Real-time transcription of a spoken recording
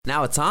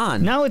Now it's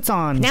on. Now it's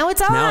on. Now it's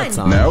on. Now it's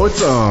on. Now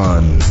it's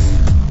on.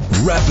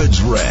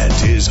 Rapids Rant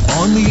is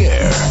on the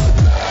air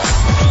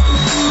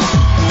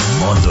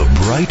on the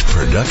Bright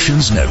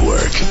Productions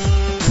Network.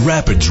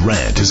 Rapids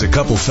Rant is a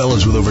couple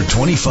fellas with over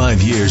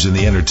 25 years in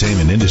the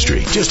entertainment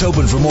industry, just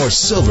hoping for more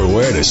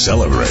silverware to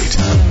celebrate.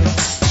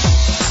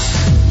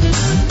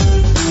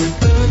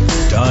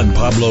 Don,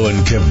 Pablo,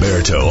 and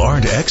Queberto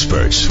aren't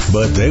experts,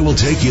 but they will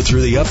take you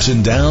through the ups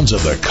and downs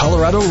of the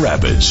Colorado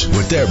Rapids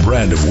with their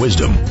brand of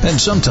wisdom and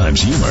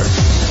sometimes humor.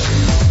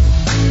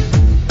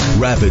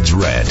 Rapids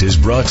Rant is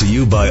brought to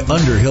you by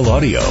Underhill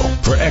Audio.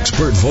 For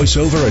expert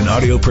voiceover and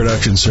audio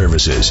production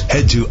services,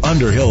 head to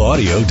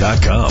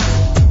underhillaudio.com.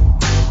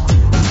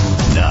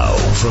 Now,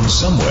 from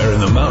somewhere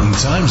in the Mountain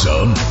Time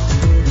Zone,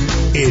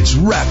 it's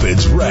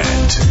Rapids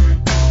Rant.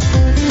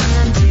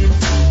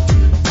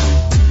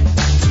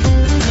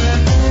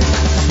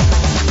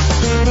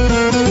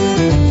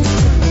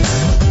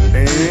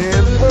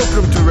 And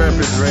welcome to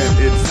Rapids Rant.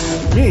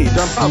 It's me,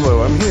 Don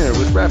Pablo. I'm here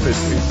with Rapids.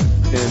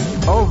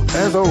 And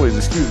as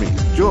always,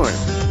 joined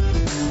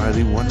by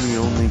the one and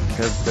only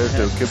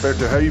Queberto.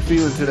 Queberto, how are you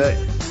feeling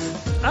today?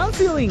 I'm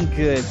feeling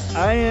good.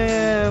 I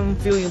am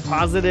feeling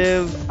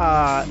positive,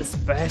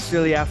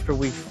 especially after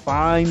we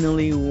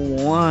finally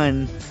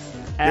won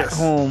at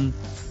home.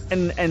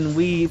 And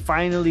we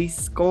finally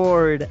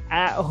scored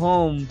at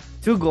home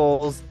 2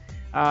 goals.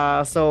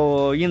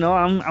 So,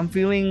 I'm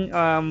feeling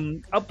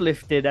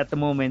uplifted at the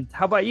moment.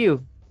 How about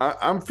you?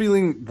 I'm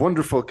feeling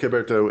wonderful,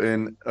 Queberto.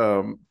 And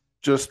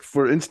just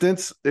for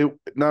instance,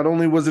 not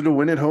only was it a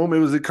win at home, it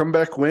was a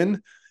comeback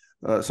win,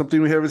 something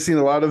we haven't seen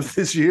a lot of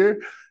this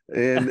year.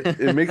 And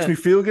it makes me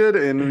feel good.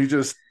 And we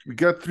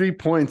got 3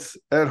 points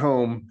at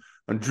home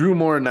on Drew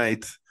Moore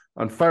night,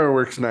 on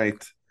fireworks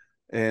night.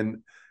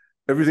 And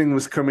everything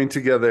was coming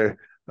together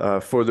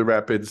for the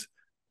Rapids.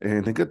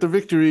 And they got the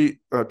victory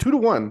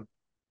 2-1.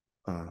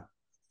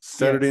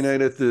 Saturday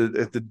night at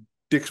the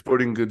Dick's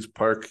Sporting Goods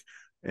Park.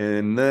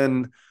 And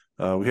then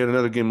we had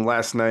another game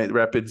last night.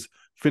 Rapids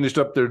finished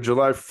up their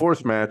July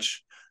 4th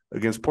match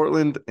against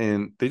Portland,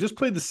 and they just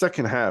played the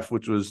second half,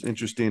 which was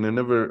interesting.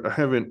 I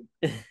haven't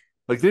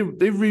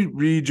they've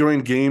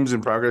rejoined games in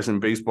progress in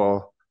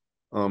baseball.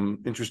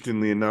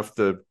 Interestingly enough,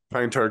 the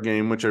Pine Tar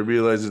game, which I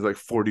realize is like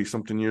 40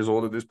 something years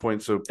old at this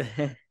point, so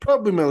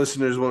probably my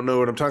listeners won't know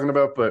what I'm talking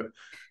about, but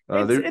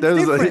it's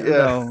different,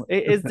 though.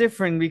 It's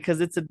different because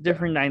it's a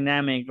different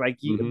dynamic. Like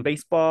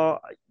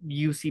baseball,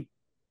 you see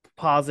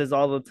pauses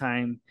all the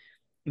time.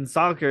 In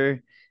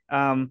soccer,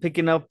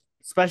 picking up,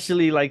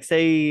 especially like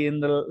say in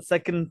the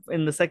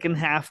second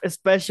half,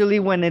 especially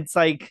when it's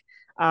like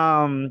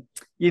a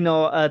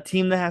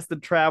team that has to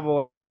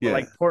travel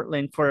like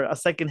Portland for a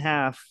second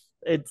half.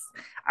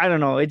 I don't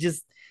know.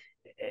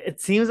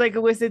 It seems like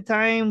a wasted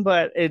time,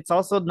 but it's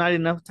also not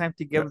enough time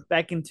to get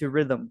back into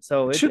rhythm.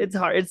 So it's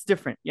hard. It's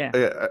different. Yeah,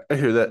 I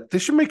hear that. They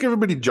should make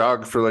everybody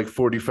jog for like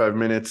 45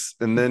 minutes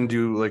and then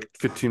do like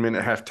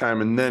 15-minute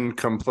halftime and then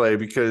come play,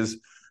 because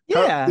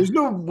there's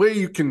no way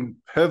you can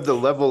have the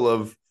level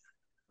of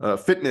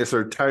fitness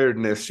or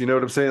tiredness. You know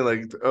what I'm saying?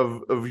 Like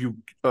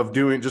of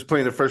doing just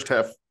playing the first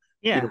half.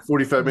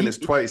 45 minutes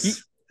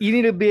twice. You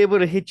need to be able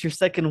to hit your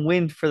second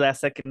wind for that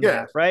second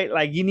half, right?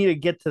 Like you need to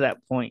get to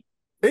that point.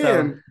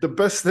 And the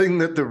best thing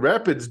that the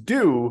Rapids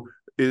do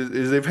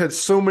is they've had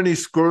so many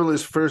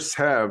scoreless first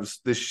halves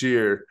this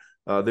year.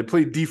 They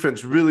played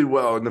defense really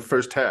well in the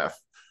first half.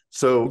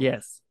 So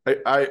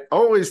I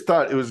always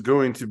thought it was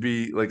going to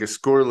be like a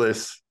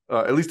scoreless.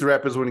 At least the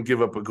Rapids wouldn't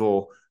give up a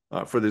goal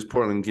for this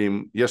Portland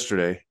game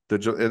yesterday,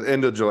 the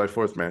end of July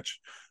 4th match.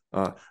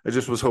 I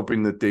just was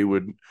hoping that they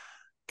would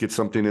get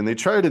something. And they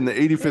tried in the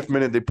 85th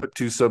minute. They put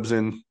 2 subs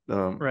in,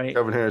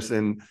 Calvin Harris,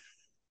 and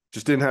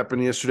just didn't happen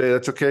yesterday.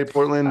 That's okay.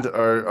 Portland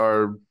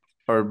are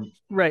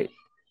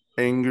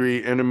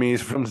angry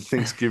enemies from the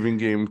Thanksgiving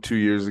game 2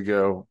 years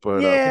ago, but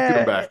we'll get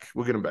them back.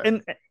 We'll get them back.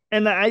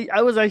 And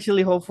I was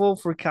actually hopeful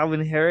for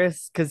Calvin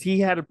Harris because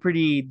he had a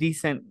pretty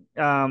decent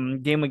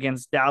game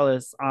against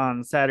Dallas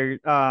on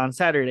Saturday.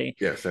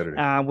 Yeah,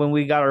 Saturday. When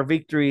we got our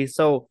victory.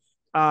 So,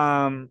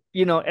 and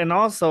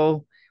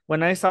also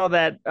when I saw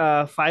that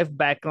 5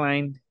 back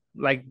line,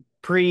 like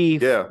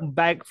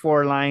back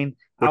 4 line,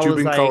 what you've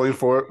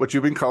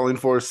been calling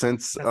for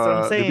since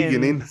the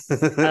beginning.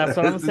 That's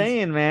what I'm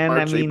saying, man.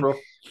 March, April.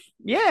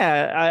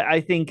 I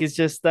think it's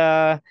just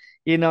I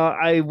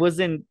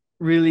wasn't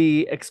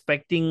really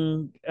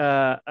expecting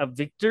a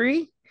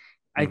victory.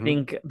 I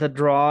think the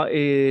draw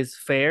is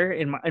fair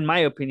in my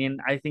opinion.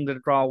 I think the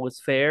draw was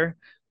fair,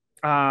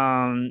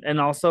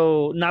 and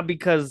also not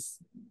because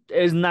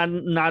it's not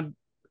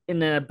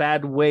in a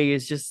bad way.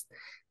 It's just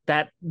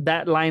that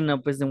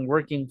lineup isn't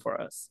working for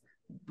us.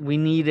 We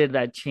needed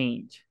that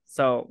change.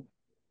 So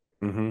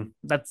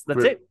that's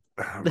it.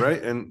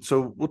 Right. And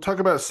so we'll talk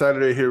about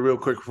Saturday here real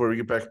quick before we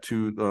get back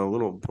to a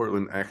little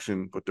Portland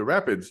action. But the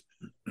Rapids,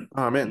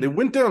 they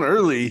went down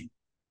early.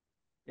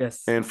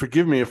 Yes. And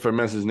forgive me if I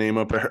mess his name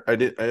up. I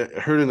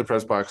heard in the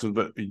press box,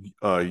 but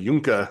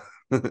Junka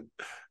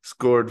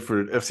scored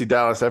for FC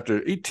Dallas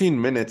after 18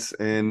 minutes.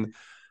 And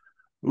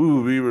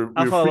Ooh, we were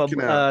off of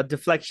freaking a out.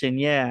 deflection.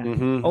 Yeah,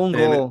 own And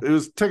goal. it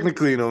was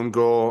technically an own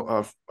goal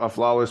off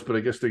Lawless, but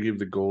I guess they gave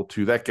the goal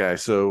to that guy.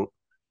 So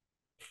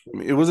I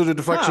mean, it wasn't a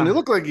deflection. It Huh.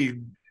 looked like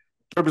he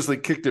purposely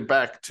kicked it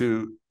back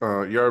to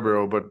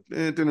Yarborough, but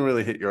it didn't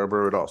really hit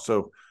Yarborough at all.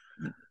 So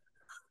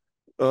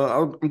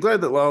I'm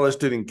glad that Lawless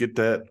didn't get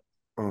that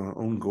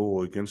own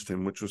goal against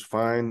him, which was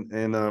fine.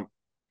 And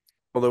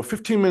although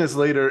 15 minutes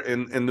later,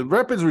 and the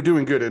Rapids were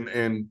doing good,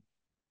 and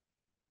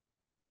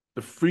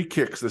the free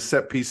kicks, the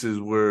set pieces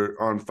were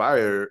on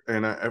fire,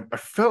 and I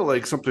felt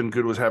like something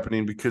good was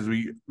happening because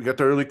we got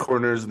the early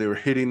corners, they were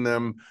hitting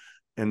them,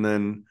 and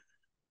then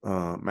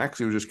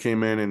Maxi just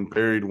came in and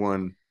buried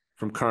one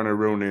from Connor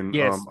Ronan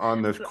Yes.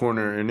 on the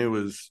corner, and it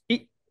was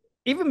E-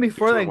 Even things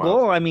before went that wild.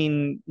 goal, I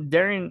mean,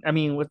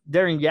 with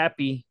Darren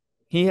Yappy,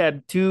 he had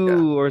Yeah.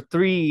 2 or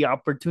 3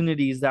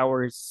 opportunities that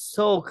were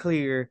so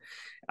clear.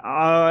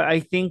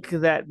 I think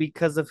that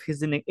because of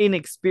his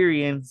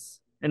inexperience,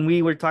 and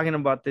we were talking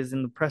about this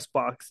in the press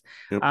box,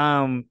 Yep.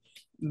 um,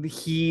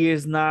 he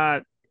is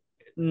not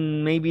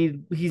maybe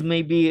he's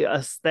maybe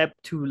a step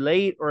too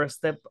late or a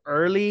step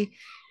early,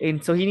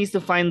 and so he needs to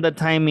find the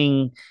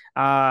timing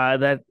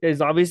that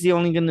is obviously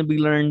only going to be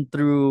learned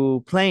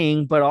through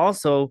playing, but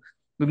also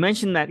we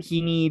mentioned that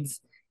he needs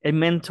a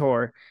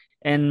mentor,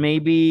 and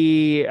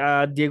maybe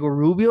Diego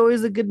Rubio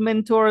is a good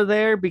mentor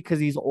there because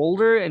he's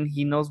older and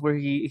he knows where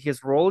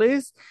his role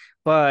is.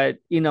 But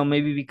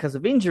maybe because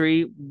of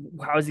injury,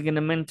 how is he going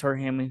to mentor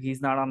him if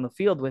he's not on the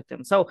field with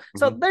him? So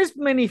Mm-hmm. there's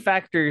many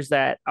factors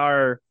that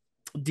are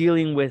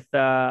dealing with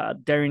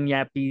Darren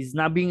Yappies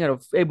not being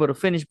able to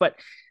finish. But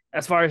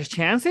as far as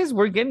chances,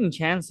 we're getting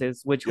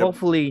chances, which Yep.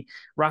 hopefully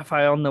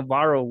Rafael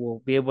Navarro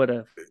will be able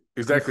to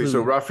Exactly. So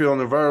conclude. Rafael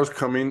Navarro's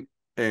coming,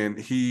 and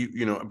he,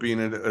 being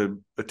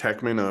an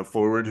attackman,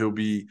 forward, he'll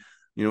be,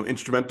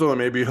 instrumental, and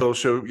maybe he'll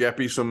show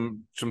Yappy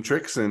some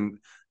tricks and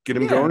get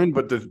him Yeah, going.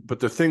 But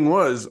the thing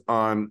was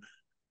on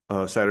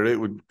Saturday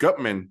with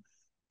Gutman,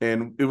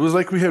 and it was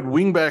like we had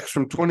wingbacks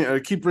from 20. I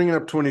keep bringing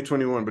up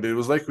 2021, but it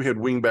was like we had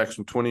wingbacks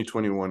from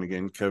 2021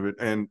 again, Kevin,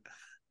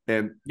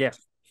 and yeah,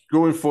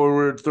 going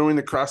forward, throwing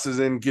the crosses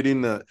in,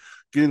 getting the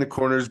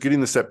corners,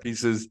 getting the set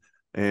pieces,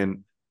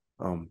 and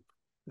um,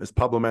 as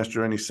Pablo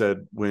Mastroeni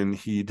said when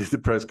he did the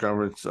press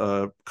conference,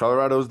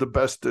 Colorado's the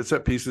best at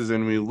set pieces,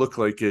 and we look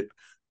like it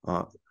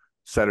uh,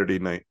 Saturday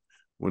night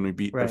when we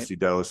beat right. FC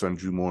Dallas on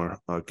Drew Moore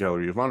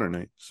Gallery of Honor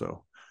night.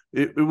 So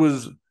it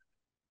was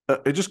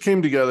it just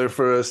came together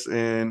for us,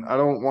 and I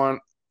don't want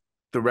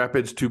the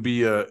Rapids to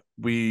be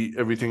we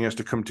everything has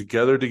to come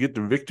together to get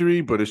the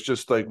victory, but it's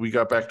just like we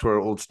got back to our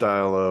old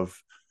style of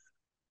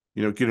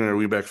getting our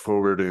way back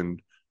forward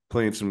and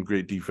playing some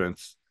great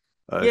defense,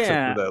 except for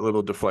Yeah, that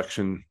little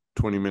deflection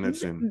 20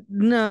 minutes in.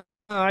 no,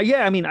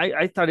 yeah. I mean,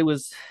 I thought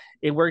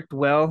it worked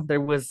well. There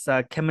was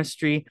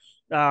chemistry.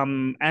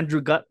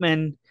 Andrew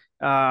Gutman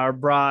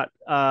brought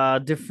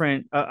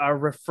different a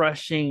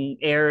refreshing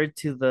air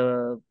to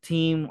the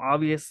team,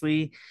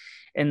 obviously,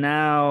 and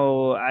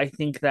now I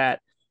think that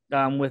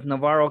with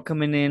Navarro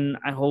coming in,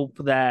 I hope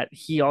that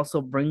he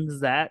also brings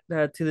that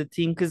to the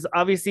team because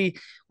obviously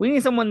we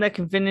need someone that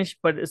can finish,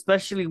 but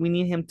especially we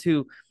need him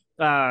to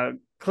uh,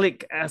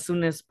 click as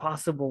soon as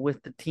possible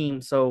with the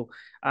team. So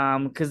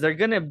because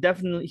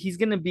he's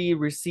gonna be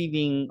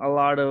receiving a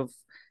lot of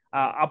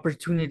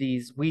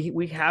opportunities.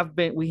 We have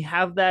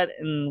that,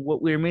 and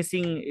what we're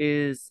missing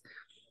is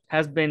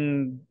has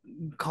been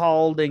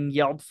called and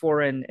yelled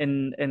for and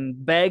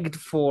begged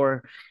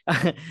for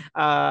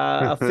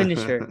a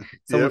finisher.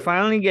 So we're Yep.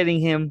 finally getting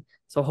him.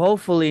 So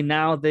hopefully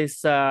now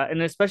this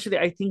and especially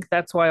I think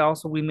that's why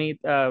also we made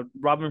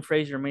Robin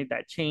Fraser made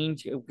that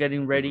change of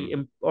getting ready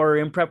Mm-hmm.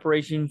 in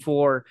preparation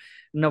for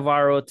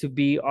Navarro to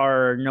be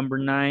our number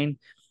 9.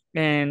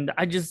 And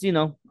I just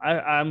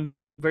I'm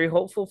very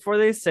hopeful for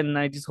this, and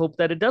I just hope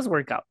that it does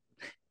work out.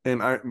 And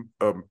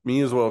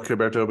me as well,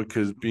 Gilberto,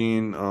 because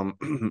being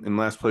in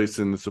last place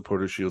in the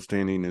supporter shield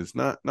standing is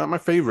not my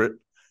favorite,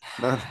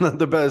 not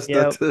the best.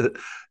 Yeah, That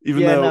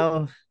even yeah,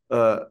 though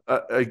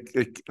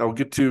no, I'll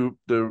get to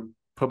the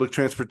public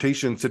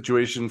transportation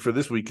situation for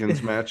this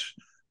weekend's match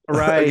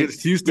right.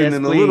 against Houston Yes,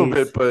 in a little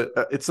bit, please.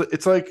 but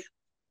it's like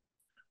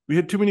we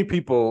had too many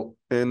people,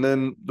 and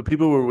then the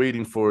people we're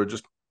waiting for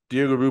just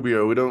Diego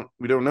Rubio. We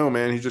don't know,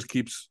 man. He just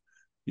keeps,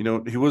 he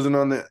wasn't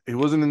in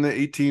the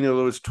 18,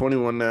 although it's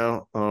 21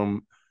 now.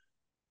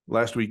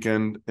 Last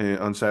weekend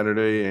on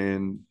Saturday,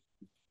 and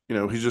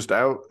he's just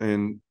out,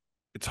 and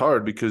it's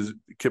hard because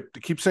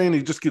keep saying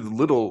he just gets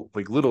little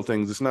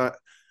things. It's not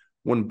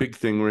one big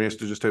thing where he has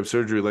to just have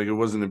surgery like it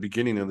was in the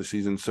beginning of the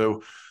season.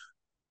 So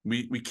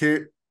we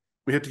can't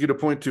we had to get a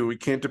point to we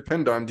can't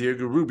depend on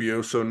Diego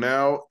Rubio. So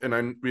now, and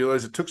I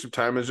realize it took some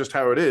time, it's just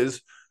how it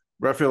is.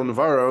 Rafael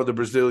Navarro, the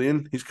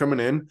Brazilian, he's coming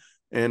in,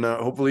 and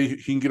hopefully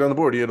he can get on the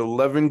board. He had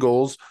 11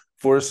 goals,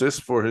 4 assists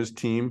for his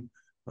team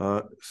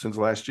since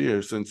last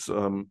year, since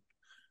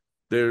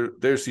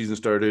their season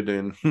started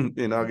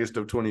in August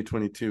of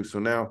 2022. So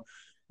now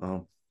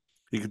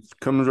he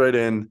comes right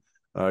in.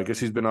 I guess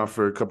he's been off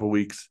for a couple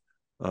weeks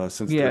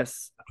since the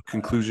Yes.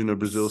 conclusion of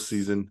Brazil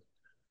season.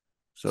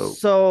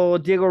 So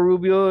Diego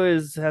Rubio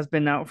has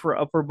been out for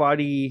upper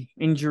body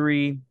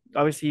injury.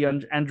 Obviously,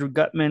 Andrew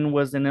Gutman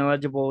was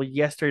ineligible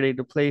yesterday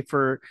to play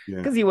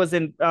because he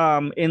wasn't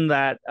in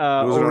that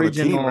wasn't on the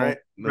team, original, right?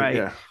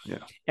 right. Yeah.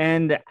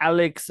 And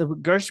Alex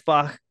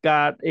Gershbach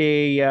got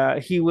he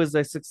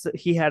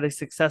had a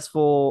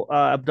successful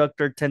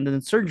abductor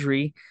tendon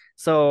surgery.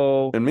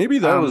 So and maybe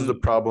that was the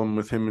problem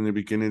with him in the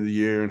beginning of the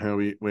year and how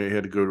he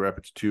had to go to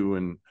Rapids 2,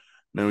 and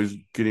now he's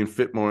getting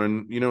fit more.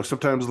 And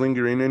sometimes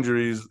lingering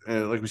injuries,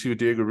 like we see with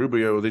Diego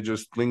Rubio, they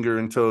just linger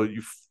until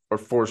you are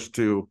forced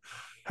to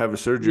have a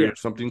surgery or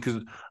something,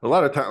 because a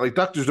lot of times, like,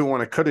 doctors don't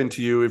want to cut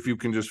into you if you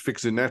can just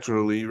fix it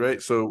naturally,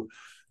 right? So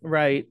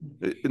right,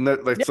 and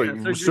that's like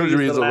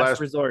surgery is the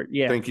last resort.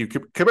 Yeah, thank you,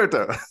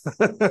 Caberta.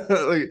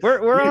 Like,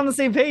 we're on the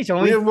same page,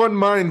 homie. We have one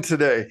mind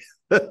today.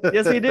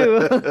 Yes, we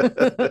do.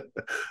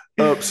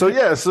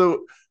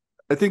 So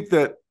I think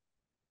that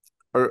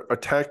our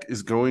attack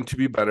is going to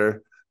be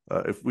better.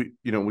 If we,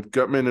 with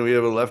Gutman, and we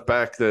have a left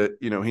back that,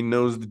 he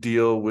knows the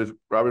deal with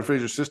Robin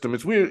Fraser's system.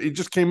 It's weird. He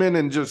just came in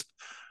and just,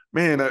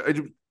 man,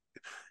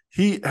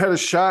 he had a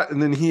shot,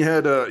 and then he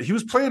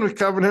was playing with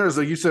Calvin Harris,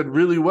 like you said,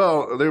 really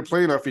well. They were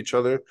playing off each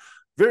other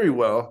very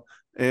well.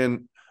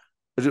 And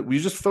you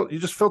just felt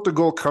the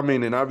goal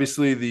coming. And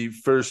obviously the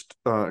first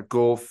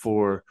goal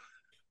for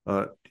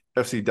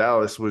FC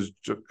Dallas was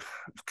just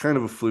kind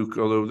of a fluke,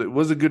 although it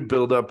was a good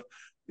buildup.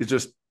 It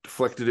just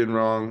deflected in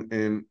wrong,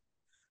 and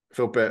I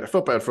felt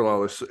bad for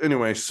Lawless.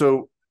 Anyway,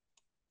 so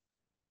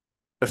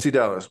FC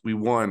Dallas, we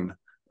won.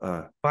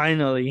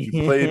 Finally,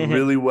 we played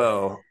really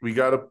well. We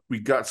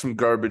got some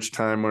garbage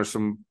time or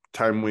some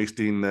time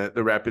wasting that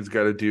the Rapids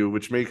got to do,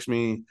 which makes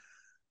me.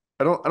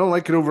 I don't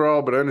like it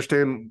overall, but I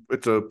understand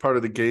it's a part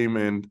of the game,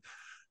 and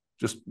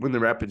just when the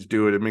Rapids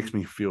do it, it makes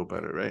me feel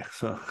better, right?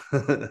 So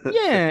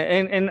yeah,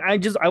 and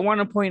I want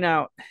to point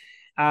out,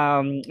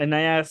 and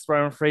I asked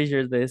Ron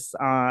Fraser this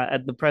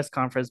at the press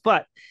conference,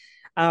 but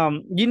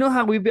you know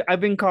how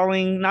I've been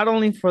calling not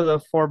only for the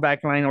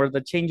 4-back line or the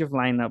change of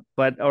lineup,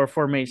 or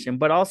formation,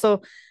 but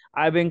also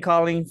I've been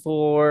calling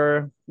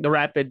for the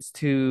Rapids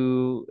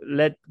to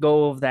let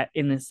go of that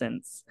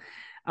innocence.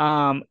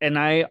 And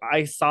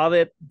I saw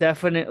that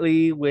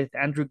definitely with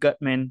Andrew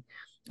Gutman.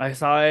 I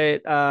saw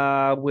it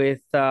with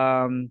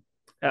Brian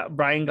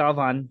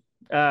Galvan.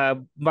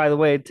 By the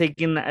way,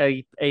 taking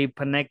a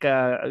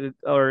Paneka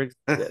or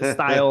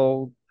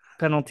style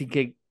penalty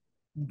kick,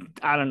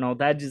 I don't know.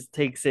 That just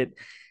takes it.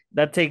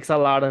 That takes a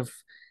lot of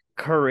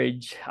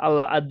courage,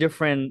 a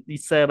different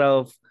set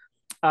of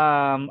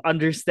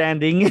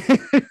understanding.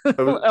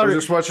 I was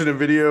just watching a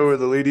video where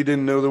the lady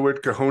didn't know the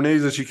word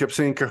cojones, and she kept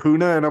saying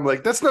kahuna, and I'm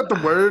like, that's not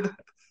the word.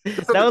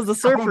 That was the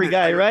surfer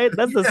guy, right?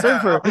 That's the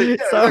surfer.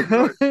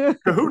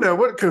 Kahuna,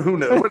 what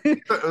kahuna? What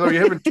are you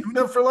having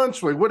tuna for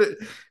lunch? Like, what?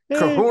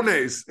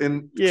 Cojones.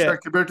 And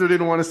Caberto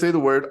didn't want to say the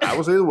word. I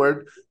will say the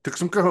word. Took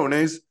some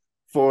cojones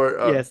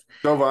for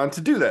Galvan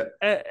to do that.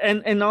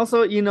 And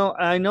also,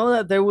 I know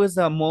that there was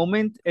a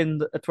moment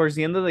towards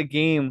the end of the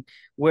game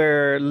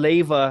where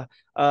Leyva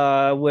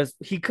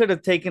he could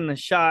have taken a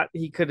shot,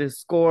 he could have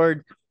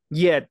scored,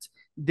 yet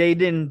they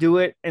didn't do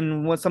it.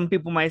 And what some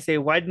people might say,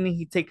 why didn't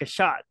he take a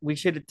shot? We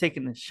should have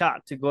taken a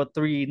shot to go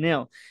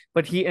 3-0.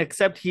 But he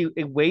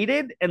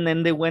waited, and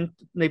then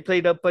they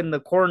played up in the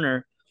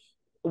corner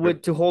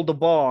to hold the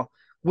ball,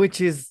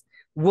 which is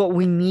what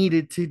we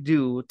needed to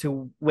do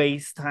to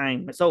waste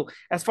time. So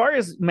as far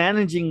as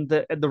managing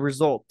the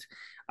result,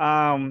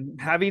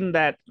 having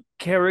that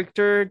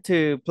character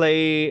to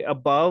play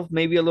above,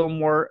 maybe a little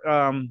more,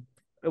 I'm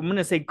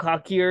gonna say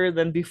cockier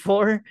than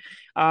before.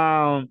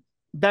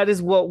 That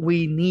is what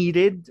we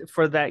needed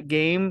for that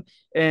game.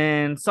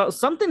 And so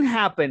something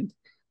happened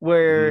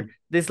where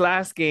this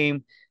last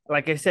game,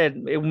 like I said,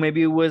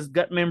 maybe it was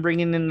Gutman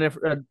bringing in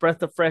a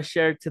breath of fresh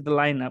air to the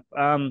lineup.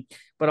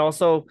 But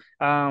also,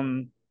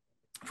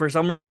 for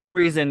some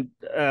reason,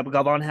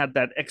 Galvan had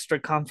that extra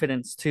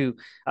confidence to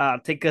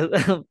take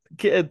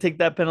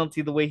that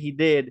penalty the way he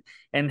did,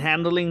 and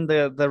handling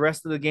the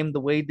rest of the game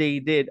the way they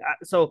did.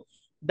 So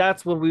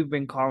that's what we've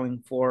been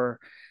calling for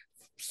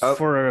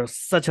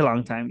such a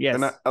long time. Yes.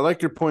 And I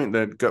like your point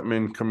that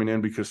Gutman coming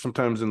in, because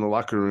sometimes in the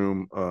locker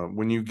room,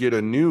 when you get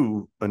a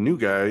new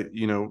guy,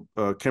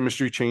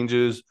 chemistry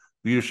changes,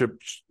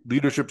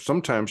 leadership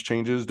sometimes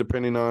changes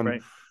depending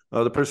on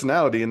the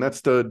personality, and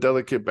that's the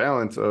delicate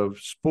balance of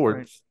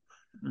sports.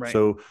 Right.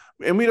 So,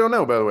 and we don't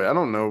know, by the way, I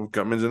don't know if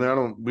Gutman's in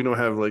there. We don't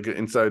have like an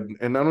inside,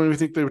 and I don't even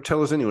think they would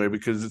tell us anyway,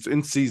 because it's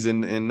in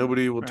season and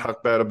nobody will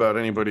talk bad about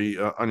anybody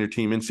on your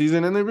team in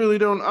season, and they really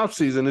don't off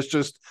season. It's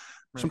just,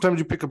 sometimes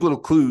you pick up little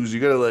clues. You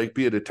got to like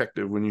be a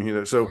detective when you hear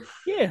that. So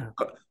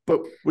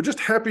but we're just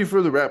happy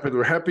for the Rapid.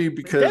 We're happy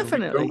because we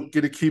don't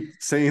get to keep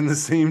saying the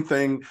same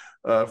thing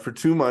for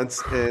 2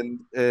 months.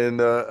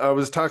 And I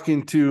was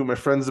talking to my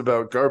friends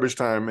about garbage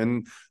time,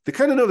 and they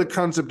kind of know the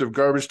concept of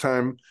garbage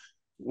time,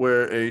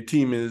 where a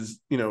team is,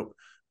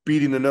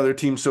 beating another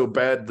team so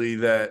badly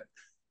that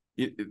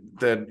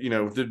they're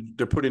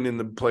putting in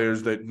the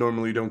players that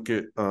normally don't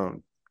get,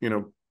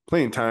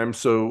 playing time.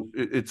 So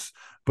it's,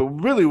 but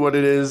really what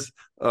it is,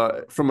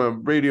 from a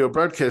radio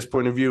broadcast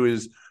point of view,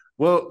 is,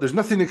 well, there's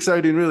nothing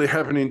exciting really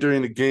happening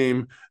during the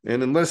game,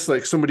 and unless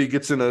like somebody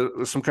gets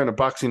in some kind of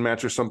boxing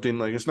match or something,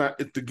 like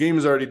the game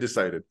is already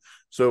decided.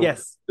 So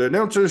Yes. the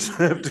announcers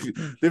they have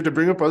to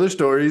bring up other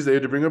stories, they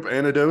have to bring up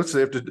anecdotes, they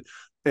have to,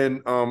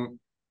 and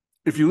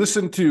if you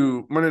listen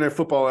to Monday Night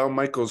Football, Al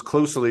Michaels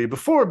closely,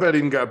 before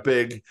betting got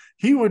big,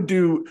 he would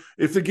do,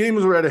 if the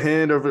games were at a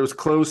hand or if it was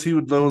close, he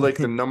would know like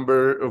the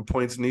number of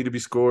points need to be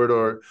scored,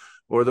 or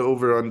the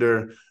over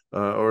under,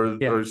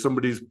 or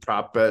somebody's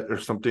prop bet or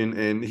something,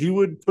 and he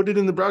would put it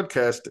in the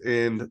broadcast,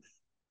 and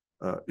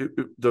it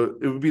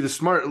would be the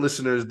smart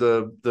listeners,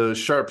 the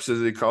sharps as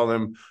they call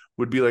them,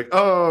 would be like,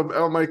 oh,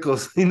 Al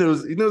Michaels, he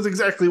knows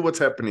exactly what's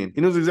happening.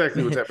 He knows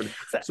exactly what's happening.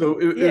 So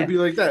it would be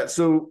like that.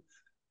 So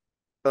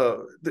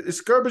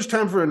it's garbage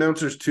time for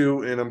announcers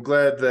too, and I'm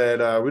glad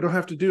that we don't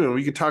have to do it. And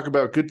we can talk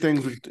about good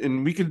things,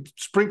 and we can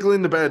sprinkle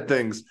in the bad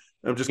things.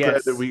 I'm just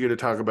glad that we get to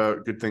talk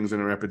about good things in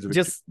the Rapids.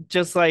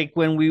 Just like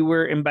when we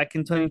were back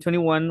in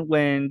 2021,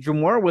 when Drew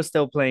Moore was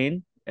still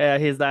playing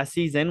his last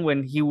season,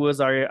 when he was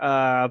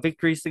our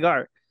Victory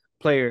Cigar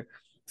player,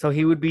 so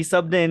he would be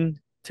subbed in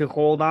to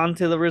hold on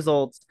to the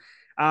results.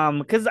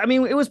 Because I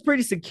mean, it was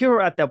pretty secure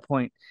at that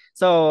point.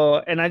 So,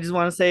 and I just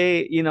want to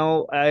say,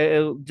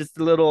 just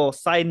a little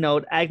side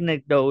note,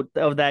 anecdote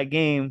of that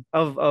game,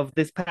 of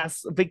this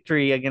past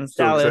victory against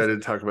Dallas. Excited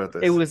to talk about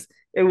this.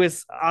 It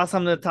was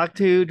awesome to talk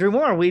to Drew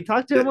Moore. We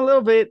talked to him a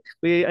little bit.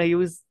 He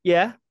was.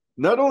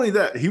 Not only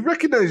that, he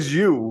recognized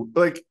you.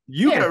 Like,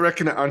 you got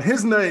recognized on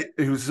his night.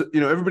 He was,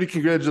 everybody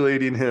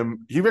congratulating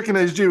him. He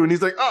recognized you, and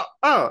he's like,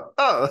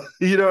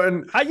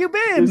 and how you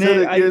been?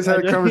 You guys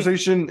had a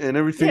conversation, and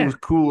everything was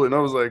cool. And I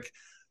was like,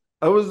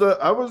 I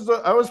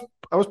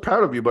was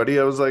proud of you, buddy.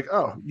 I was like,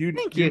 oh, you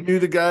knew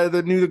the guy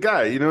that knew the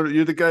guy.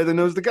 You're the guy that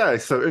knows the guy.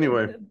 So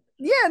anyway,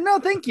 no,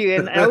 thank you,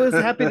 and I was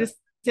happy to see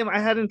him. I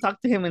hadn't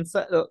talked to him in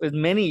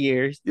many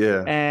years.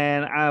 Yeah,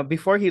 and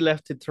before he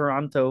left to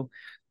Toronto.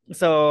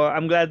 So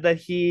I'm glad that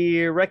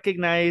he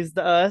recognized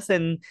us,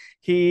 and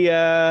he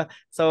I'm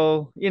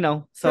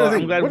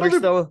glad we're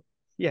still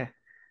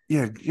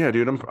yeah,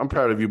 dude. I'm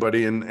proud of you,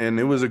 buddy, and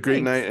it was a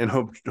great night, and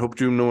hope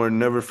Drew Moore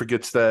never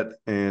forgets that,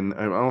 and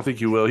I don't think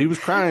you will. He was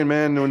crying,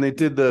 man, when they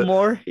did the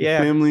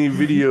family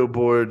video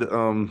board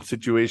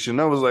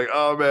situation. I was like,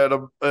 oh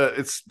man,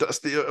 it's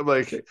Dusty. I'm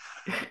like,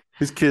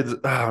 his kids,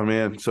 oh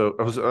man. So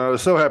I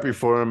was so happy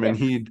for him, and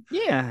he'd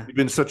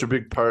been such a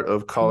big part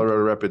of Colorado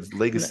Rapids'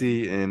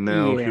 legacy, and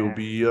now he'll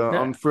be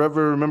on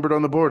forever remembered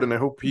on the board, and I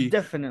hope he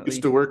definitely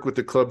gets to work with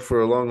the club for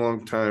a long,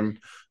 long time.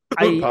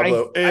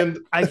 Pablo,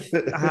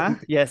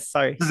 yes,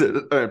 sorry.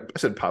 I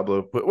said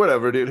Pablo, but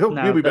whatever, dude.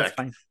 He'll be back.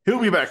 Fine. He'll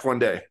be back one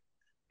day.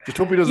 Just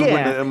hope he doesn't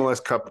win the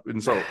MLS Cup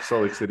in Salt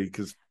Lake City,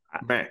 because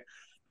man.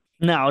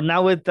 No,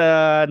 now with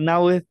playing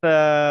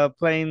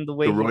the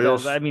way the he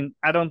Royals. does. I mean,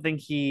 I don't think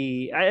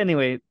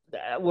anyway,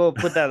 we'll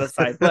put that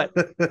aside. But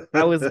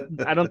I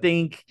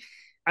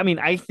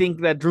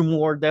think that Drew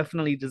Moore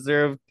definitely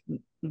deserves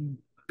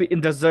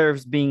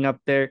being up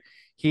there.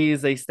 He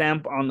is a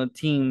stamp on the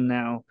team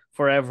now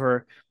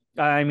forever.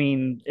 I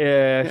mean,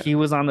 he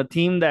was on the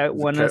team that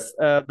won us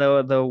the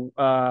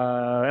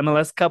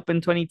MLS Cup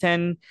in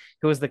 2010.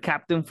 He was the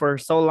captain for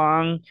so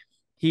long.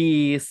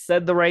 He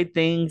said the right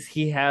things.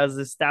 He has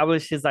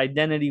established his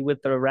identity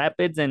with the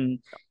Rapids, and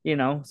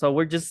so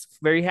we're just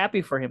very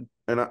happy for him.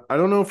 And I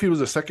don't know if he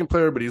was a second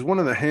player, but he's one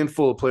of the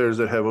handful of players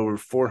that have over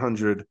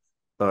 400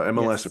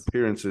 MLS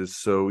appearances.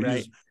 So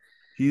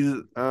he's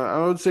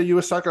I would say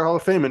U.S. Soccer Hall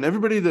of Fame, and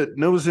everybody that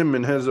knows him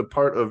and has a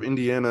part of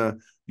Indiana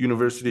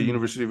University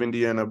of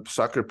Indiana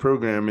soccer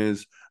program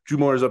is Drew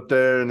Moore is up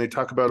there, and they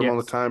talk about him all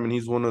the time, and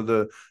he's one of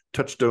the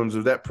touchstones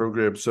of that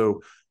program.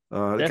 So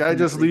the guy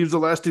just leaves a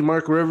lasting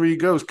mark wherever he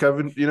goes,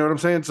 Kevin. You know what I'm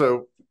saying?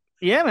 So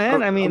yeah,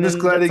 man. I'm just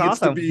glad he gets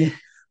to be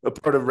a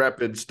part of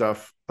Rapid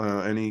stuff,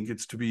 and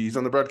he's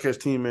on the broadcast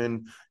team,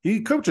 and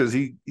he coaches.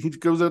 He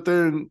goes out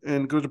there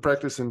and goes to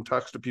practice and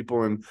talks to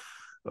people, and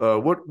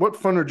what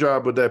funner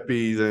job would that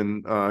be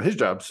than his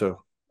job?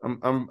 So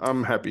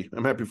I'm happy.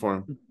 I'm happy for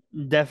him.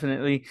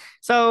 Definitely.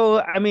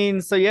 So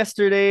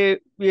yesterday,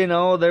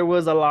 there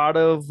was a lot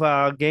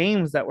of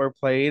games that were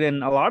played,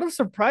 and a lot of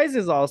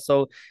surprises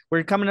also.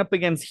 We're coming up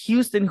against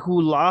Houston,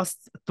 who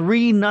lost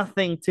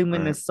 3-0 to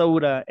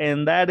Minnesota,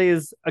 and that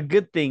is a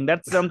good thing.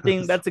 That's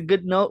something that's a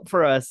good note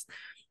for us,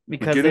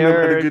 because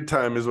they're at a good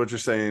time is what you're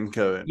saying,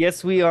 Kevin.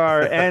 Yes, we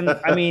are. And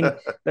I mean,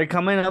 they're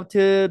coming up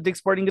to Dick's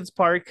Sporting Goods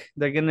Park.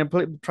 They're gonna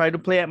try to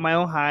play at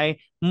Mile High.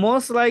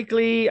 Most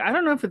likely, I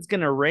don't know if it's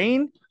gonna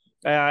rain.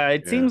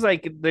 It seems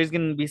like there's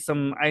going to be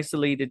some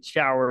isolated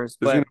showers.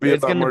 There's going to be a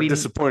lot more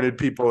disappointed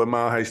people at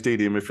Mile High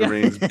Stadium if it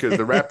rains, because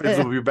the Rapids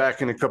will be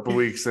back in a couple of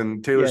weeks,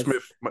 and Taylor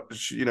Smith,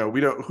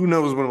 who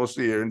knows when we'll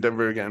see her in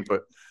Denver again,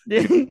 but.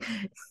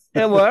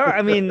 Well,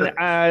 I mean,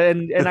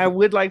 and I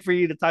would like for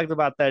you to talk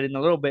about that in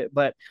a little bit,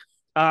 but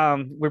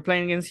we're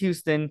playing against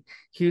Houston.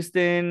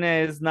 Houston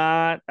is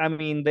not, I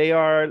mean, they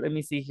are, let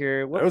me see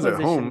here. That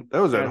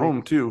was at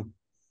home too.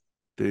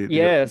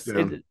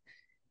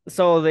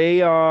 So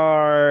they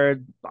are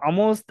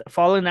almost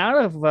falling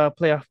out of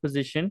playoff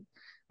position.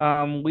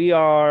 We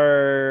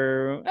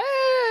are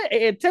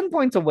 10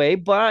 points away,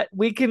 but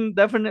we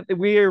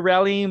are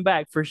rallying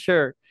back for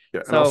sure.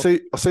 Yeah, and So,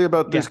 I'll say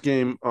about this yeah.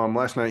 game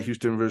last night,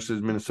 Houston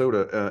versus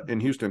Minnesota in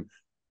Houston.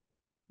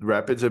 The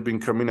Rapids have been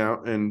coming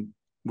out and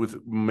with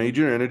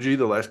major energy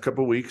the last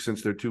couple of weeks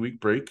since their 2 week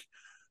break,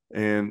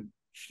 and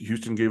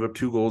Houston gave up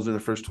 2 goals in the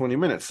first 20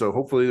 minutes. So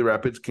hopefully the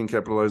Rapids can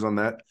capitalize on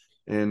that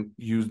and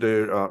use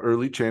their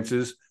early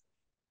chances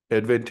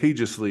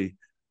advantageously,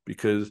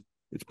 because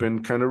it's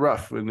been kind of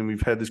rough. And then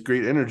we've had this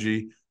great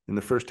energy in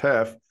the first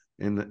half,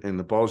 and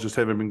the balls just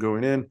haven't been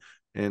going in.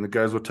 And the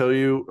guys will tell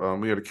you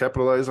we got to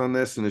capitalize on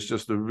this, and it's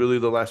just really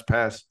the last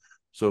pass.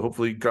 So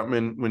hopefully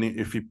Gutman,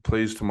 if he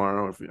plays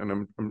tomorrow,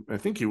 and I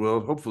think he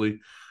will, hopefully.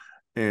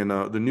 And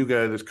the new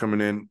guy that's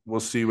coming in, we'll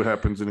see what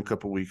happens in a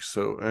couple weeks.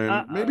 So,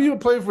 and maybe he'll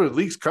play for the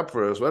Leagues Cup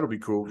for us. That'll be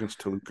cool against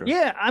Toluca.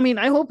 Yeah, I mean,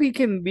 I hope he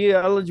can be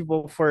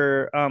eligible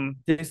for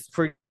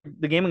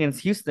the game against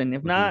Houston.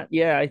 If not,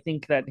 yeah, I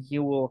think that he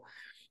will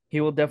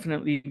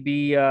definitely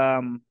be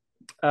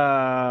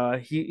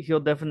he'll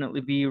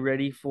definitely be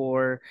ready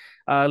for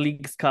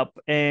Leagues Cup.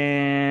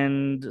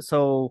 And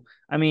so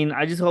I mean,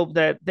 I just hope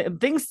that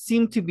things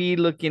seem to be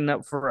looking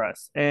up for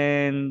us,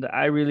 and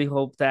I really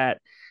hope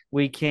that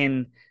we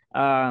can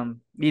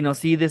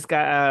see this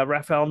guy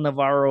Rafael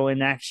Navarro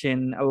in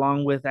action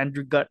along with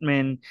Andrew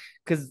Gutman,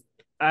 because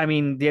I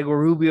mean, Diego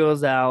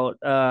Rubio's out,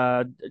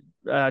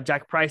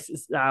 Jack Price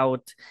is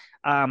out.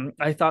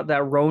 I thought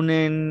that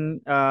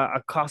Ronan,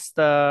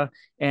 Acosta,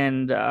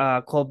 and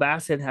Cole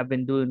Bassett have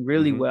been doing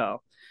really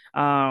well. So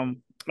And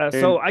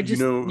I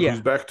just, who's yeah,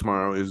 back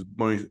tomorrow is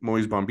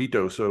Moise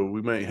Bombito. So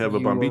we might have a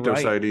you were Bombito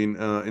right. sighting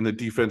in the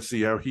defense,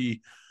 see how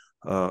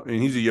and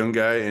he's a young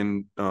guy,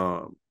 and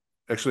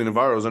actually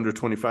Navarro's under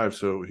 25.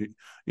 So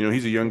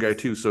he's a young guy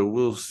too. So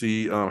we'll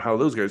see how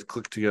those guys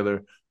click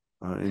together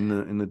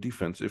in the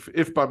defense. If I,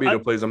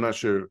 Bombito plays, I'm not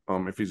sure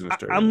if he's going to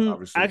start him, I'm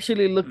obviously.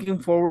 actually looking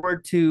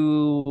forward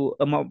to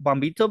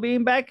Bombito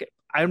being back.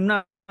 I'm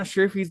not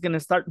sure if he's going to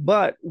start,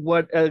 but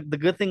what the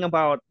good thing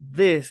about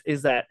this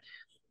is that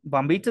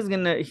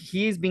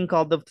he's being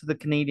called up to the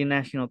Canadian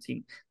national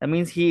team. That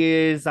means he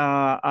is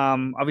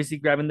obviously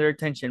grabbing their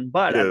attention,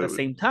 but at Yeah, the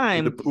same in the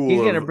time, he's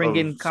pool gonna bring of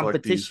in selectees.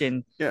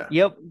 competition. Yeah.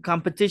 Yep,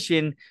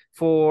 competition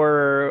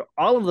for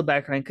all of the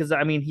backline. Because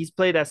I mean, he's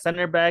played as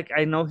center back.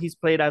 I know he's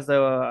played as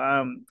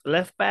a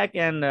left back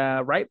and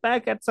right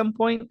back at some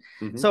point.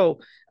 Mm-hmm. So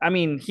I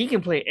mean, he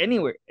can play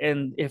anywhere.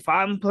 And if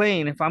I'm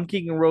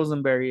Keegan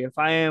Rosenberry, if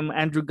I am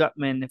Andrew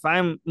Gutman, if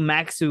I'm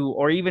Maxu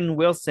or even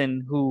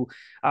Wilson, who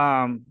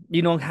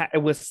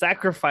it was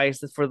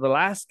sacrificed for the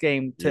last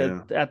game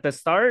to Yeah. at the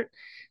start,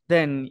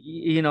 then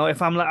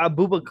if I'm like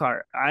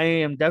Abubakar,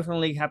 I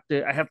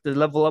have to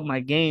level up my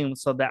game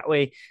so that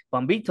way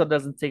Bombito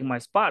doesn't take my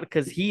spot,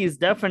 because he is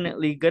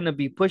definitely gonna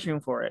be pushing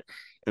for it.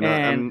 And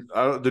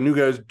And the new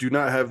guys do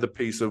not have the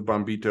pace of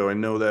Bombito. I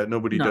know that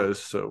nobody no, does.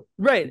 So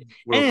right.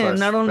 world And class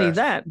not only fast.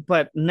 that,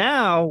 but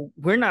now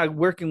we're not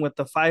working with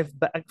the five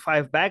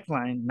back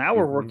line. Now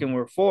we're Mm-hmm. working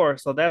with four.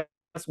 So that's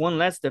one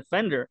less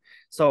defender.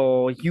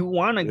 So you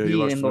want to Yeah, you be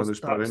lost in those another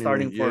spot top anyway.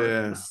 starting four.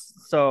 Yeah.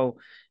 So,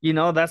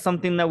 that's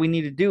something that we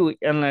need to do,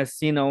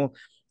 unless,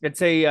 let's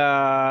say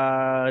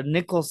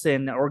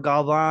Nicholson or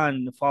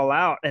Galvan fall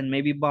out and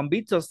maybe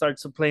Bombito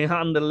starts to play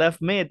on the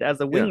left mid as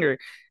a Yeah. winger.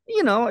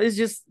 It's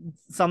just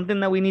something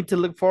that we need to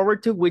look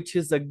forward to, which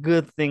is a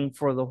good thing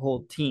for the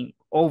whole team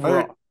I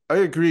overall. I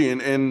agree,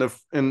 and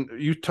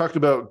you talked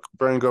about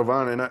Brian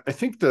Govan, and I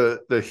think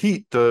the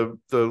heat, the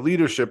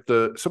leadership,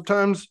 the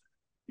sometimes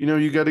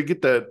you got to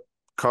get that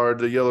card,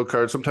 the yellow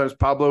card. Sometimes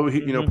Pablo,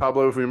 Mm-hmm.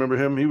 Pablo, if you remember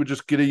him, he would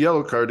just get a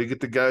yellow card to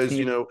get the guys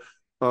Yeah.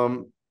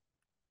 um,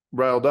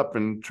 riled up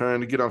and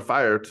trying to get on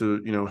fire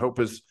to help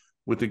us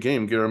with the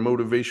game, get our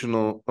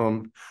motivational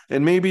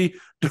and maybe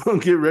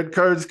don't get red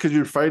cards because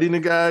you're fighting a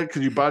guy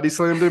because you body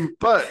slammed him,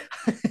 but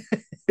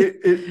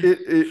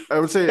I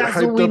would say it That's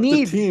what hyped we up the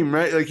need. team,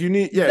 right? Like you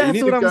That's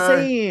need a what I'm guy,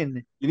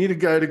 saying.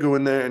 to go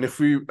in there. And if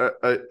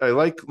I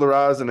like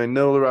Laraz, and I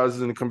know Laraz is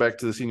going to come back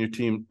to the senior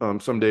team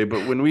someday.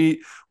 But when he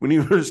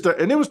was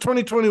and it was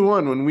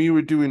 2021 when we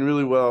were doing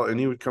really well, and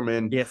he would come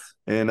in Yes.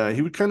 and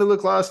he would kind of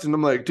look lost, and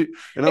I'm like, dude,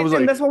 and I was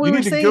And like, that's what we you were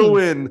need to go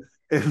saying.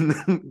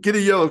 in and get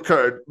a yellow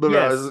card,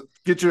 Laraz. Yes.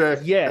 Get your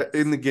act in Yes.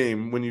 the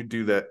game when you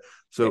do that. Eh,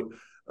 So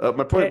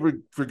my point eh,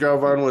 for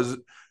Galvan was,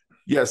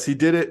 yes, he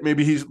did it.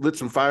 Maybe he's lit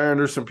some fire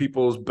under some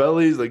people's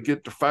bellies. Like,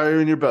 get the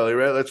fire in your belly,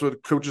 right? That's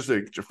what coaches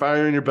say. Get your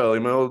fire in your belly.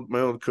 My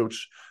old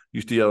coach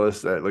used to yell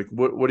us that. Like,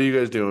 what are you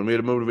guys doing?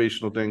 Made a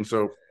motivational thing.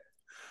 So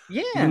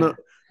even though yeah.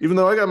 even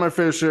though I got my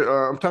fair share,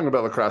 I'm talking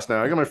about lacrosse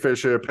now. I got my fair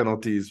share of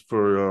penalties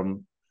for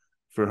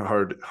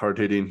hard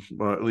hitting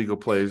illegal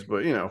plays,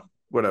 but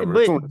whatever.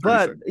 It's but only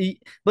 30 seconds.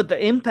 but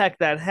the impact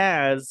that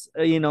has,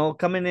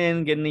 coming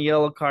in, getting a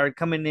yellow card,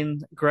 coming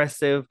in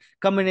aggressive,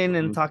 coming in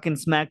and Mm-hmm. talking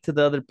smack to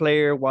the other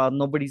player while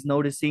nobody's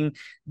noticing.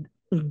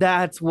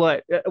 That's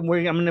what I'm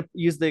going to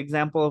use the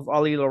example of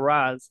Ali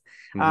Laraz.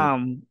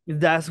 Mm-hmm.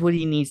 That's what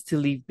he needs to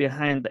leave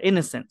behind, the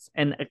innocence,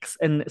 and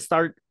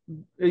start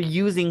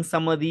using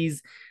some of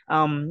these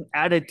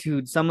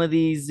attitudes, some of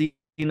these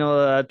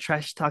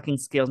trash talking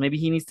skills. Maybe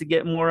he needs to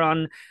get more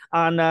on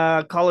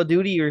Call of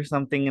Duty or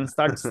something and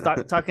start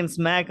talking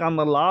smack on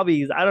the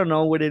lobbies. I don't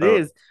know what it Oh,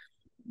 is.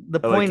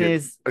 The I like point it.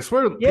 is, I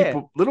swear, yeah,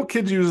 little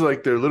kids use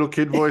like their little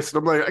kid voice, and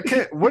I'm like, I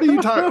can't. What are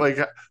you talking? Like,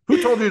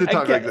 who told you to I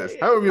talk like can't. this?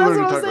 How have you That's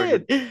learned what to I'm talk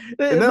like this?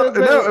 saying. And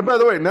now, and by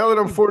the way, now that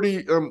I'm The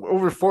 40,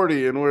 over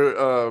 40, and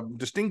we're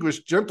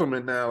distinguished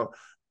gentlemen now,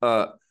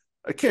 uh,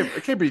 I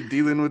can't be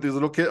dealing with these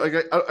little kids. Like,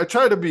 I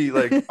try to be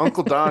like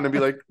Uncle Don and be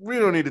like, we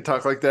don't need to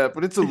talk like that,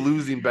 but it's a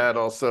losing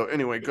battle. So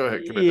anyway, go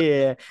ahead, commit.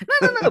 Yeah,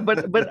 no,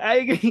 but I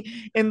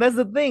agree, and that's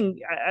the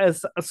thing.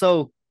 As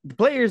so, the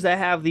players that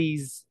have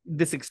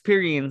this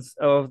experience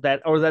of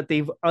that, or that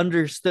they've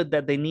understood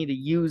that they need to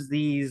use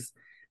these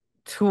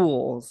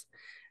tools,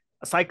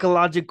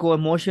 psychological,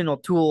 emotional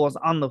tools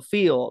on the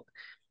field,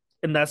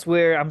 and that's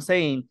where I'm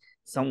saying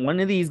one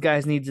of these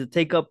guys needs to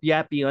take up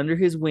Yappy under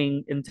his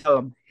wing and tell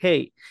him,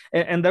 hey.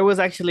 And there was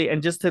actually,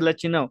 and just to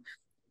let you know,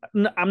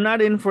 I'm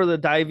not in for the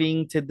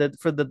diving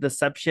for the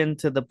deception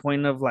to the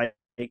point of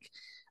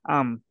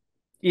um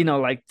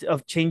like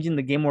of changing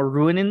the game or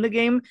ruining the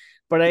game,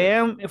 but I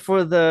Yeah. am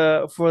for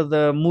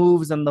the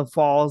moves and the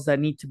falls that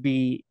need to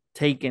be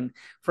taken.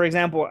 For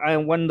example,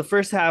 when the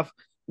first half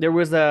there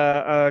was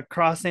a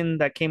crossing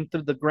that came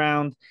through the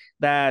ground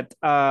that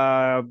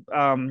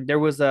there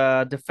was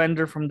a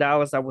defender from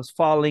Dallas that was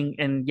falling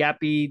and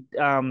Yappy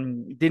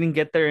didn't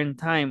get there in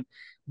time,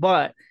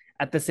 but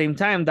at the same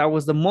time, that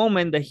was the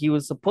moment that he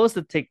was supposed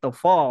to take the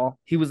fall.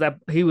 He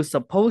was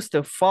supposed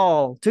to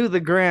fall to the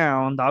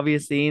ground,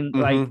 obviously,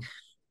 and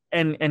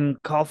Mm-hmm.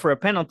 call for a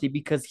penalty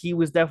because he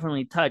was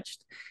definitely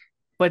touched,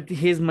 but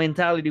his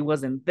mentality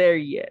wasn't there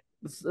yet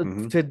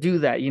Mm-hmm. to do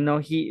that.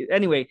 He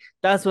anyway.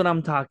 That's what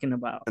I'm talking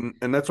about.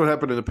 And that's what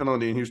happened in the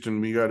penalty in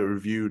Houston. We got it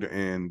reviewed,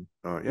 and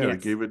they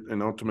Yes. gave it,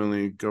 and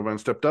ultimately Govan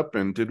stepped up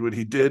and did what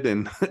he did,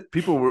 and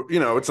people were,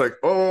 it's like,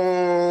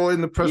 oh,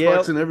 in the press box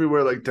Yep. and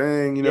everywhere, like,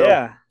 dang,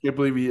 Yeah. can't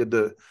believe he had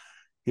the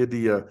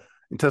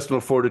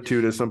intestinal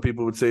fortitude, as some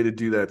people would say, to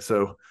do that.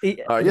 So, yeah,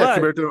 But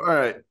Gilberto. All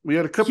right, we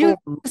had a couple.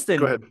 Go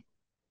Houston, ahead.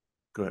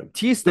 Go ahead.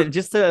 Houston,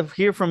 just to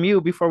hear from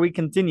you before we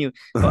continue,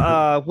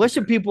 what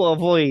should people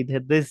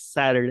avoid this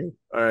Saturday?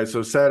 All right,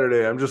 so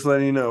Saturday, I'm just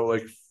letting you know,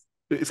 like,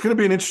 it's going to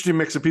be an interesting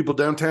mix of people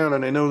downtown,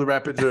 and I know the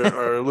Rapids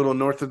are a little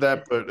north of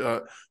that,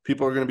 but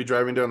people are going to be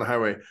driving down the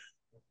highway.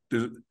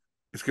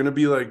 It's going to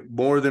be like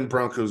more than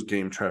Broncos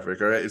game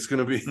traffic. All right, it's going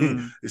to be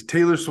it's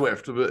Taylor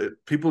Swift.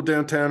 People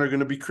downtown are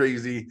going to be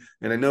crazy,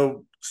 and I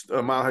know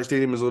Mile High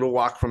Stadium is a little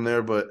walk from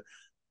there, but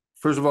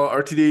first of all,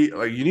 RTD,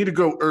 like, you need to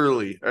go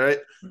early, all right,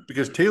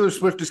 because Taylor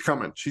Swift is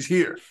coming. She's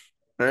here,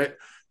 all right.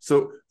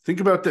 So think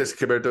about this,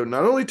 Gilberto.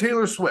 Not only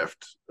Taylor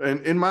Swift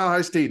and in Mile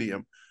High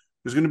Stadium,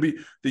 there's going to be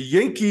the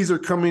Yankees are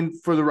coming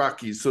for the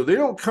Rockies. So they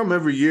don't come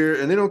every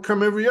year and they don't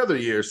come every other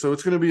year. So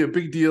it's going to be a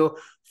big deal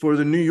for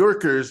the New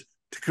Yorkers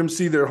to come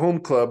see their home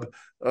club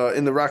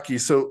in the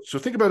Rockies. So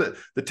think about it.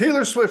 The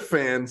Taylor Swift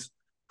fans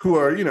who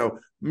are,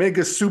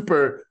 mega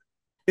super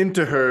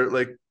into her,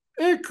 like,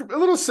 a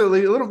little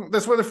silly,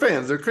 that's why they're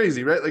fans. They're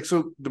crazy, right? Like,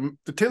 so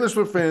the Taylor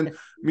Swift fan,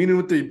 meaning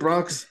with the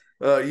Bronx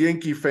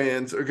Yankee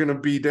fans, are going to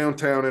be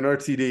downtown in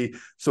RTD.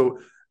 So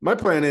my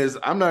plan is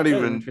I'm not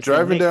even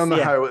driving down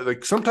the highway.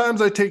 Like,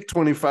 sometimes I take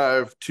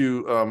 25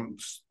 to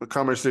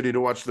Commerce City to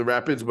watch the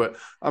Rapids, but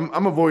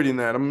I'm avoiding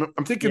that. I'm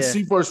thinking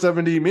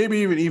C470, maybe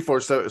even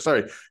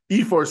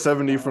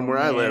E470 from where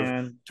I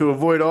live, to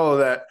avoid all of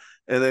that,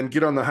 and then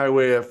get on the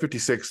highway at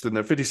 56th. And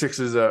the 56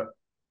 is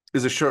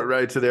a short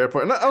ride to the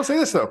airport. And I'll say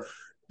this, though.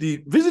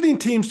 The visiting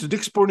teams to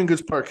Dick's Sporting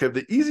Goods Park have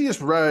the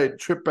easiest ride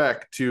trip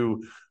back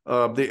to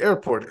the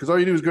airport, because all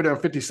you do is go down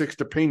 56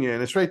 to Pena,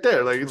 and it's right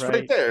there. Like, it's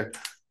right there.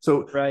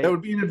 So that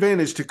would be an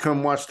advantage to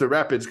come watch the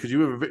Rapids, because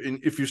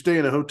if you stay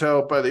in a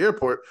hotel by the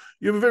airport,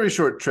 you have a very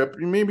short trip.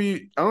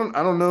 Maybe, I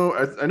don't know.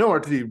 I know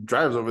RTD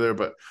drives over there,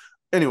 but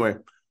anyway,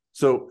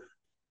 so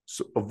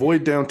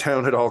avoid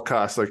downtown at all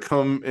costs. Like,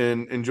 come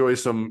and enjoy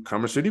some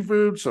Commerce City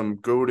food,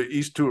 go to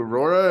east to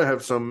Aurora,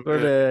 have some go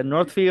to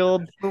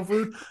Northfield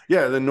food.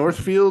 Yeah, the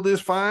Northfield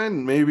is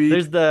fine. Maybe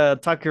there's the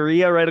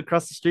taqueria right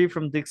across the street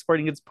from Dick's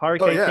Sporting Goods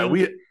Park. Oh,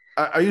 yeah,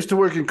 I used to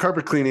work in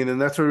carpet cleaning,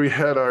 and that's where we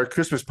had our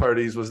Christmas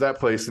parties, was that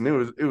place, and it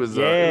was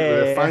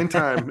a fine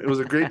time. It was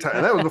a great time,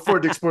 and that was before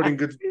Dick's Sporting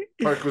Goods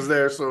Park was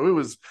there, so it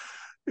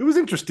was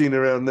interesting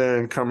around there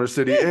in Commerce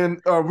City. And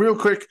real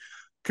quick,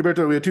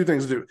 Gilberto, we had two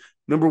things to do.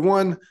 Number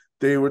one,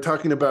 they were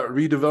talking about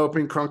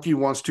redeveloping. Kroenke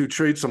wants to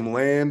trade some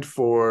land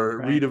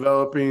for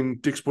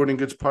redeveloping Dick's Sporting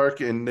Goods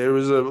Park, and there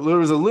was a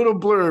little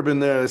blurb in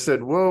there that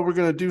said, well, we're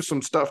going to do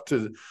some stuff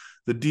to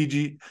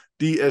the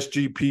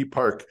DSGP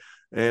Park.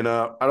 And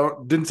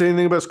didn't say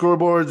anything about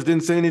scoreboards,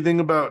 didn't say anything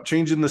about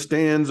changing the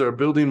stands or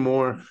building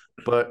more,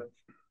 but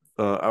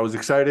I was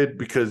excited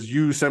because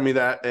you sent me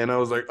that, and I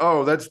was like,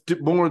 oh, that's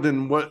more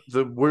than what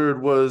the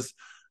word was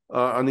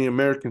on the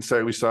American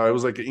site we saw. It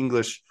was like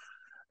English,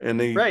 and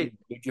they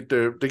get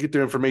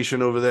their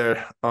information over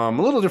there a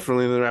little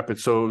differently than the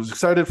Rapids. So I was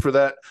excited for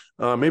that.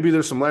 Maybe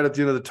there's some light at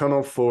the end of the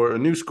tunnel for a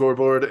new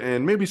scoreboard,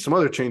 and maybe some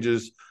other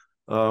changes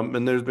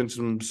And there's been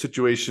some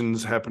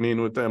situations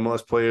happening with the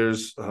MLS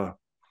players. I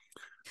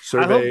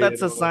hope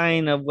that's a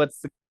sign of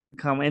what's to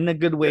come in a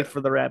good way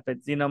for the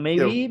Rapids.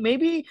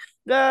 Maybe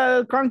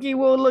Kroenke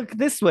will look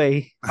this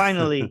way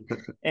finally,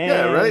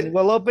 and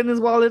we'll open his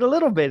wallet a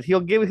little bit.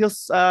 He'll swing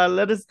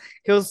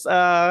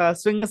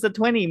us a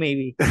 20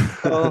 maybe.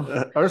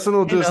 So,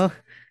 Arsenal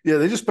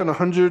they just spent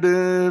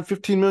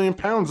 115 million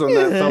pounds on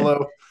that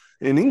fellow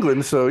in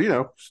England.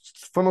 So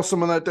funnel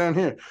some of that down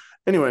here.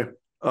 Anyway,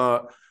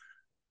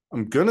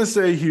 I'm gonna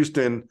say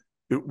Houston.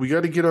 We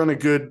got to get on a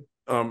good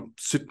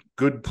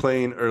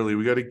plane early.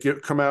 We got to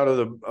come out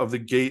of the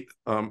gate,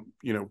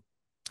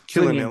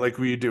 killing it like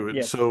we do it.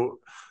 Yes. So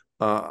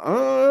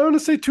I'm gonna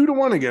say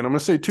 2-1 again. I'm gonna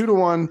say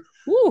 2-1.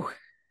 Woo.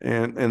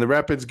 And the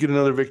Rapids get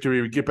another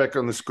victory. We get back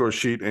on the score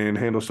sheet and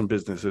handle some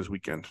business this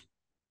weekend.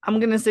 I'm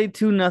gonna say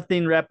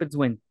 2-0 Rapids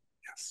win.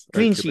 Yes,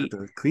 clean sheet.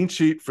 Clean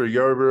sheet for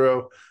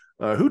Yarborough.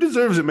 Who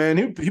deserves it,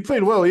 man? He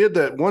played well. He had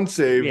that one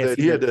save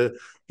that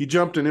he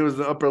jumped and it was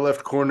the upper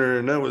left corner,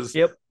 and that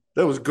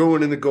was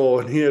going in the goal.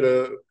 And he had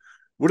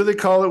what do they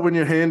call it when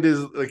your hand is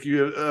like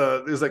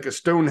there's like a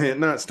stone hand,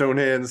 not stone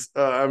hands.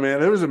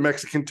 There was a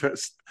Mexican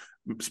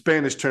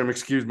Spanish term.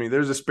 Excuse me.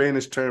 There's a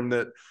Spanish term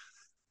that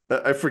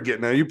I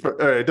forget now. All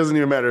right, it doesn't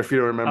even matter if you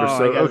don't remember.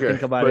 I gotta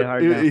think about it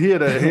hard now. He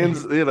had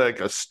he had like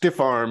a stiff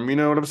arm. You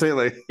know what I'm saying?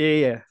 Like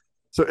yeah.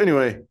 So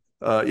anyway,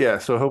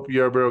 so I hope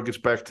Yarborough gets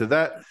back to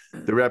that.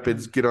 The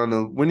Rapids get on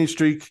a winning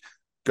streak.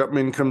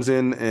 Gutman comes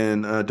in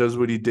and does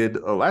what he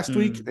did last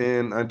week,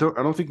 and I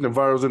don't think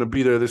Navarro's going to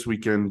be there this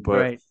weekend,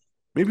 but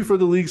maybe for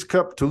the League's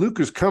Cup.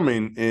 Toluca's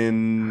coming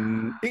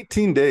in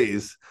 18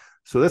 days,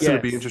 so that's going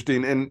to be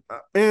interesting. And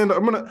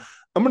I'm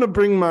gonna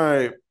bring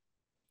my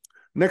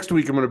next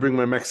week. I'm going to bring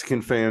my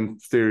Mexican fan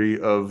theory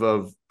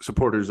of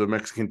supporters of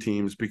Mexican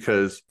teams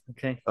because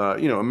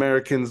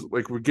Americans,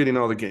 like, we're getting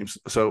all the games.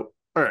 So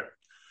all right.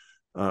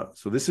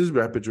 So this is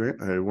Rapids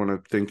Rant. I want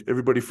to thank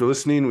everybody for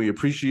listening. We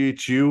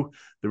appreciate you.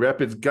 The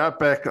Rapids got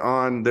back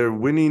on their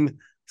winning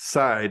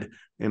side,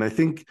 and I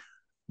think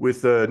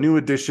with new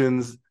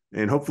additions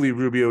and hopefully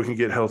Rubio can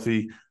get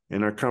healthy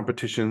and our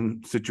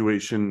competition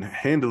situation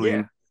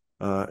handling.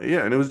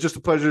 And it was just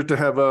a pleasure to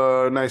have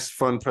a nice,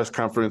 fun press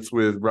conference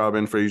with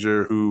Robin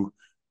Fraser, who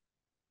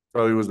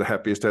probably was the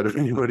happiest out of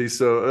anybody.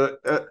 So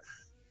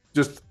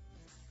just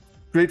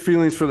great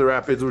feelings for the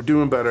Rapids. We're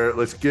doing better.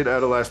 Let's get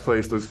out of last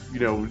place. Let's,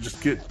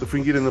 if we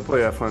can get in the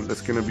playoff hunt,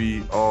 that's going to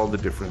be all the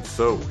difference.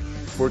 So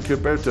for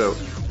Gilberto,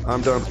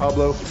 I'm Don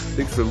Pablo.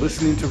 Thanks for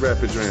listening to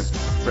Rapids Rant.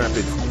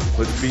 Rapids,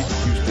 let's beat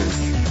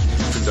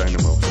Houston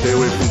Dynamo. Stay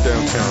away from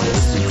downtown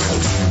this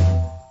weekend.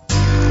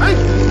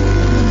 Bye.